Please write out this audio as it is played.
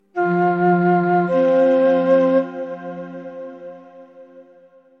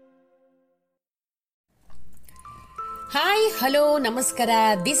Hello, ನಮಸ್ಕಾರ.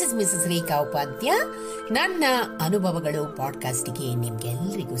 This is Mrs ರೇಖಾ ಉಪಾಧ್ಯ. ನನ್ನ ಅನುಭವಗಳು ಪಾಡ್ಕಾಸ್ಟ್ಗೆ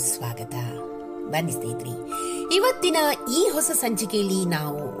ನಿಮ್ಗೆಲ್ಲರಿಗೂ ಸ್ವಾಗತ. ಬನ್ನಿ ಸ್ನೇಹಿತರೆ, ಇವತ್ತಿನ ಈ ಹೊಸ ಸಂಚಿಕೆಯಲ್ಲಿ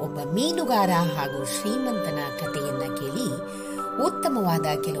ನಾವು ಒಬ್ಬ ಮೀನುಗಾರ ಹಾಗೂ ಶ್ರೀಮಂತನ ಕಥೆಯನ್ನ ಕೇಳಿ ಉತ್ತಮವಾದ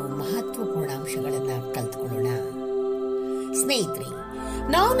ಕೆಲವು ಮಹತ್ವಪೂರ್ಣ ಅಂಶಗಳನ್ನ ಕಲ್ತ್ಕೊಳ್ಳೋಣ. ಸ್ನೇಹಿತರೆ,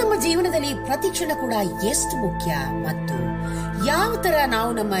 ನಾವು ನಮ್ಮ ಜೀವನದಲ್ಲಿ ಪ್ರತಿಕ್ಷಣ ಕೂಡ ಎಷ್ಟು ಮುಖ್ಯ ಮತ್ತು ಯಾವ ತರ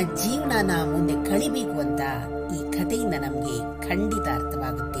ನಾವು ನಮ್ಮ ಜೀವನನ ಮುಂದೆ ಕಳಿಬೇಕು ಅಂತ ಈ ಕಥೆಯಿಂದ ನಮಗೆ ಖಂಡಿತ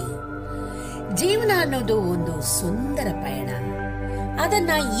ಅರ್ಥವಾಗುತ್ತೆ. ಜೀವನ ಅನ್ನೋದು ಒಂದು ಸುಂದರ ಪಯಣ.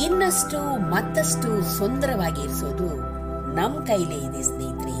 ಅದನ್ನ ಇನ್ನಷ್ಟು ಮತ್ತಷ್ಟು ಸುಂದರವಾಗಿರಿಸೋದು ನಮ್ಮ ಕೈಲೇ ಇದೆ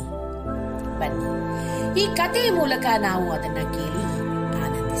ಸ್ನೇಹಿತರೆ. ಬನ್ನಿ, ಈ ಕಥೆಯ ಮೂಲಕ ನಾವು ಅದನ್ನ ಕೇಳಿ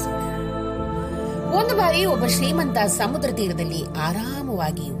ಆನಂದಿಸೋಣ. ಒಂದು ಬಾರಿ ಒಬ್ಬ ಶ್ರೀಮಂತ ಸಮುದ್ರ ತೀರದಲ್ಲಿ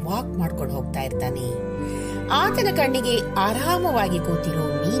ಆರಾಮವಾಗಿ ವಾಕ್ ಮಾಡ್ಕೊಂಡು ಹೋಗ್ತಾ ಇರ್ತಾನೆ. ಆತನ ಕಣ್ಣಿಗೆ ಆರಾಮವಾಗಿ ಕೂತಿರೋ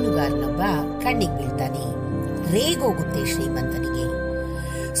ಮೀನುಗಾರನೊಬ್ಬ ಕಣ್ಣಿಗೆ ಬೀಳ್ತಾನೆ. ರೇಗೋಗುತ್ತೆ ಶ್ರೀಮಂತನಿಗೆ.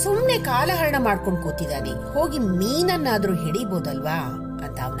 ಸುಮ್ನೆ ಕಾಲಹರಣ ಮಾಡ್ಕೊಂಡು ಕೂತಿದ್ದಾನೆ, ಹೋಗಿ ಮೀನನ್ನಾದ್ರೂ ಹಿಡಿಬೋದಲ್ವಾ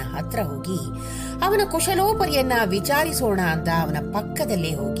ಅಂತ ಅವನ ಹತ್ರ ಹೋಗಿ ಅವನ ಕುಶಲೋಪರಿಯನ್ನ ವಿಚಾರಿಸೋಣ ಅಂತ ಅವನ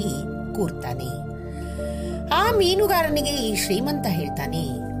ಪಕ್ಕದಲ್ಲೇ ಹೋಗಿ ಕೂರ್ತಾನೆ. ಆ ಮೀನುಗಾರನಿಗೆ ಈ ಶ್ರೀಮಂತ ಹೇಳ್ತಾನೆ,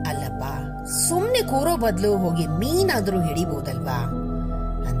 ಅಲ್ಲಪ್ಪ, ಸುಮ್ನೆ ಕೂರೋ ಬದಲು ಹೋಗಿ ಮೀನಾದ್ರೂ ಹಿಡಿಬೋದಲ್ವಾ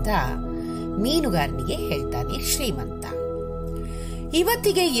ಅಂತ ಮೀನುಗಾರನಿಗೆ ಹೇಳ್ತಾನೆ ಶ್ರೀಮಂತ.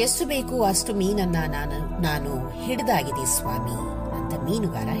 ಇವತ್ತಿಗೆ ಎಷ್ಟು ಬೇಕು ಅಷ್ಟು ಮೀನನ್ನ ನಾನು ಹಿಡಿದಾಗಿದೆ ಸ್ವಾಮಿ ಅಂತ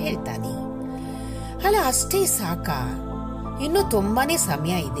ಮೀನುಗಾರ ಹೇಳ್ತಾನೆ. ಅಲ್ಲ, ಅಷ್ಟೇ ಸಾಕಾ? ಇನ್ನು ತುಂಬಾನೇ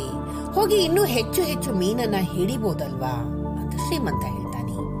ಸಮಯ ಇದೆ, ಹೋಗಿ ಇನ್ನೂ ಹೆಚ್ಚು ಹೆಚ್ಚು ಮೀನನ್ನ ಹಿಡಿಬೋದಲ್ವಾ ಅಂತ ಶ್ರೀಮಂತ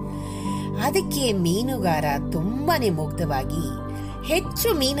ಹೇಳ್ತಾನೆ. ಅದಕ್ಕೆ ಮೀನುಗಾರ ತುಂಬಾನೇ ಮುಗ್ಧವಾಗಿ, ಹೆಚ್ಚು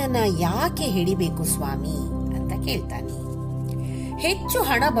ಮೀನನ್ನ ಯಾಕೆ ಹಿಡಿಬೇಕು ಸ್ವಾಮಿ ಅಂತ ಕೇಳ್ತಾನೆ. ಹೆಚ್ಚು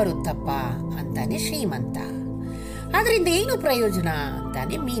ಹಣ ಬರುತ್ತಪ್ಪ ಅಂತಾನೆ ಶ್ರೀಮಂತ. ಅದರಿಂದ ಏನು ಪ್ರಯೋಜನ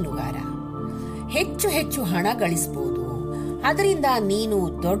ಅಂತಾನೆ ಮೀನುಗಾರ. ಹೆಚ್ಚು ಹೆಚ್ಚು ಹಣ ಗಳಿಸಬಹುದು, ಅದರಿಂದ ನೀನು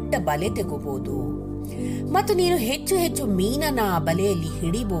ದೊಡ್ಡ ಬಲೆ ತೆಗೋಬಹುದು ಮತ್ತು ನೀನು ಹೆಚ್ಚು ಹೆಚ್ಚು ಮೀನನ್ನ ಆ ಬಲೆಯಲ್ಲಿ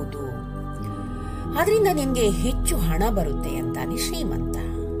ಹಿಡಿಬಹುದು. ಅದರಿಂದ ನಿನ್ಗೆ ಹೆಚ್ಚು ಹಣ ಬರುತ್ತೆ ಅಂತಾನೆ ಶ್ರೀಮಂತ.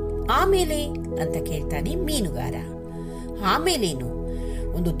 ಆಮೇಲೆ ಅಂತ ಕೇಳ್ತಾನೆ ಮೀನುಗಾರ. ಆಮೇಲೇನು?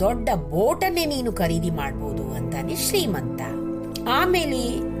 ಒಂದು ದೊಡ್ಡ ಬೋಟನ್ನೇ ನೀನು ಖರೀದಿ ಮಾಡಬಹುದು ಅಂತಾನೆ ಶ್ರೀಮಂತ. ಆಮೇಲೆ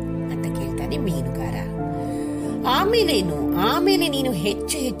ಅಂತ ಕೇಳ್ತಾನೆ ಮೀನುಗಾರ. ಆಮೇಲೇನು? ಆಮೇಲೆ ನೀನು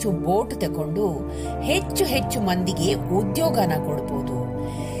ಹೆಚ್ಚು ಹೆಚ್ಚು ಬೋಟ್ ತಗೊಂಡು ಹೆಚ್ಚು ಹೆಚ್ಚು ಮಂದಿಗೆ ಉದ್ಯೋಗನ ಕೊಡಬಹುದು.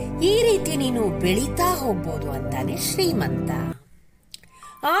 ಈ ರೀತಿ ನೀನು ಬೆಳೀತಾ ಹೋಗ್ಬೋದು ಅಂತಾನೆ ಶ್ರೀಮಂತ.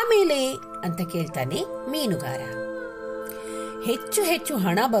 ಆಮೇಲೆ ಅಂತ ಕೇಳ್ತಾನೆ ಮೀನುಗಾರ. ಹೆಚ್ಚು ಹೆಚ್ಚು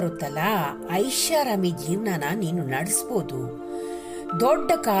ಹಣ ಬರುತ್ತಲ್ಲ, ಐಷಾರಾಮಿ ಜೀವನನ ನೀನು ನಡೆಸಬಹುದು.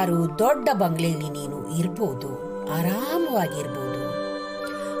 ದೊಡ್ಡ ಕಾರು, ದೊಡ್ಡ ಬಂಗ್ಲೆಯಲ್ಲಿ ನೀನು ಇರ್ಬೋದು, ಆರಾಮವಾಗಿರ್ಬೋದು.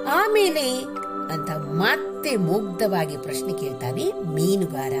 ಆಮೇಲೆ ಅಂತ ಮತ್ತೆ ಮುಗ್ಧವಾಗಿ ಪ್ರಶ್ನೆ ಕೇಳ್ತಾನೆ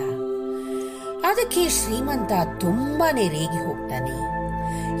ಮೀನುಗಾರ. ಅದಕ್ಕೆ ಶ್ರೀಮಂತ ತುಂಬಾನೇ ರೇಗಿ ಹೋಗ್ತಾನೆ.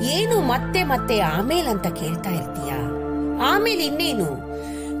 ಏನು ಮತ್ತೆ ಮತ್ತೆ ಆಮೇಲೆ ಅಂತ ಕೇಳ್ತಾ ಇರ್ತೀಯ? ಆಮೇಲೆ ಇನ್ನೇನು?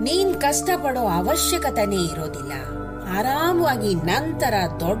 ನೀನ್ ಕಷ್ಟಪಡೋ ಅವಶ್ಯಕತೆನೇ ಇರೋದಿಲ್ಲ. ಆರಾಮವಾಗಿ ನಂತರ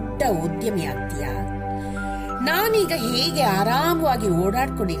ದೊಡ್ಡ ಉದ್ಯಮಿ ಆಗ್ತೀಯ. ನಾನೀಗ ಹೇಗೆ ಆರಾಮವಾಗಿ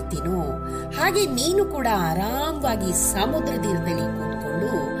ಓಡಾಡ್ಕೊಂಡಿರ್ತೀನೋ ಹಾಗೆ ನೀನು ಕೂಡ ಆರಾಮವಾಗಿ ಸಮುದ್ರ ತೀರದಲ್ಲಿ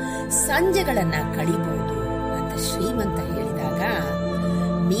ಕೂತ್ಕೊಂಡು ಸಂಜೆಗಳನ್ನ ಕಳಿಬಹುದು ಅಂತ ಶ್ರೀಮಂತ ಹೇಳಿದಾಗ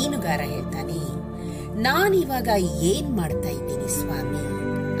ಮೀನುಗಾರ ಹೇಳ್ತಾನೆ, ನಾನಿವಾಗ ಏನ್ ಮಾಡ್ತಾ ಇದ್ದೀನಿ ಸ್ವಾಮಿ,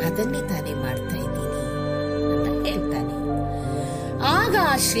 ಅದನ್ನೇ ತಾನೇ ಮಾಡ್ತಾ ಇದ್ದೀನಿ ಅಂತ ಹೇಳ್ತಾನೆ. ಆಗ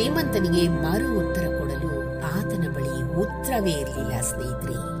ಆ ಶ್ರೀಮಂತನಿಗೆ ಮರು ಉತ್ತರ ಕೊಡಲು ಆತನ ಬಳಿ ಉತ್ತರವೇ ಇರಲಿಲ್ಲ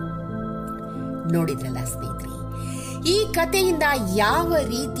ಸ್ನೇಹಿತರೆ. ನೋಡಿದ್ರಲ್ಲ ಸ್ನೇಹಿತರೆ, ಈ ಕಥೆಯಿಂದ ಯಾವ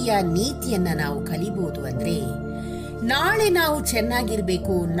ರೀತಿಯ ನೀತಿಯನ್ನ ನಾವು ಕಲಿಬಹುದು ಅಂದ್ರೆ, ನಾಳೆ ನಾವು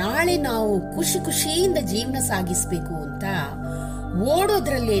ಚೆನ್ನಾಗಿರ್ಬೇಕು, ನಾಳೆ ನಾವು ಖುಷಿ ಖುಷಿಯಿಂದ ಜೀವನ ಸಾಗಿಸ್ಬೇಕು ಅಂತ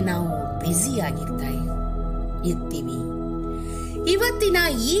ಓಡೋದ್ರಲ್ಲೇ ನಾವು ಬ್ಯುಸಿ ಆಗಿರ್ತಾ ಇರ್ತೀವಿ. ಇವತ್ತಿನ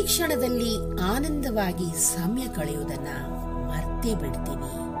ಈ ಕ್ಷಣದಲ್ಲಿ ಆನಂದವಾಗಿ ಸಮಯ ಕಳೆಯೋದನ್ನ ಮರ್ತೇ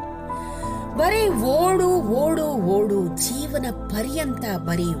ಬಿಡ್ತೀವಿ. ಬರೀ ಓಡು ಓಡು ಓಡು ಜೀವನ ಪರ್ಯಂತ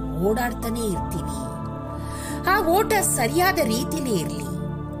ಬರೀ ಓಡಾಡ್ತಾನೆ ಇರ್ತೀವಿ. ಆ ಓಟ ಸರಿಯಾದ ರೀತಿಲೇ ಇರಲಿ,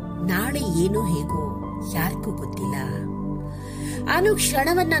 ನಾಳೆ ಏನೋ ಹೇಗೋ ಯಾರಿಗೂ ಗೊತ್ತಿಲ್ಲ.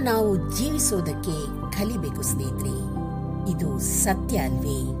 ಅನುಕ್ಷಣವನ್ನ ನಾವು ಜೀವಿಸೋದಕ್ಕೆ ಕಲಿಬೇಕು ಸ್ನೇಹಿತರೆ. ಇದು ಸತ್ಯ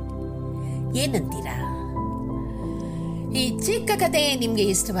ಅಲ್ವೇ? ಏನಂತೀರಾ? ಈ ಚಿಕ್ಕ ಕಥೆ ನಿಮ್ಗೆ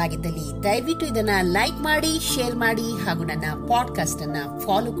ಇಷ್ಟವಾಗಿದ್ದಲ್ಲಿ ದಯವಿಟ್ಟು ಇದನ್ನ ಲೈಕ್ ಮಾಡಿ, ಶೇರ್ ಮಾಡಿ ಹಾಗೂ ನನ್ನ ಪಾಡ್ಕಾಸ್ಟ್ ಅನ್ನ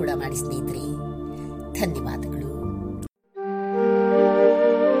ಫಾಲೋ ಕೂಡ ಮಾಡಿ ಸ್ನೇಹಿತರೆ. ಧನ್ಯವಾದಗಳು.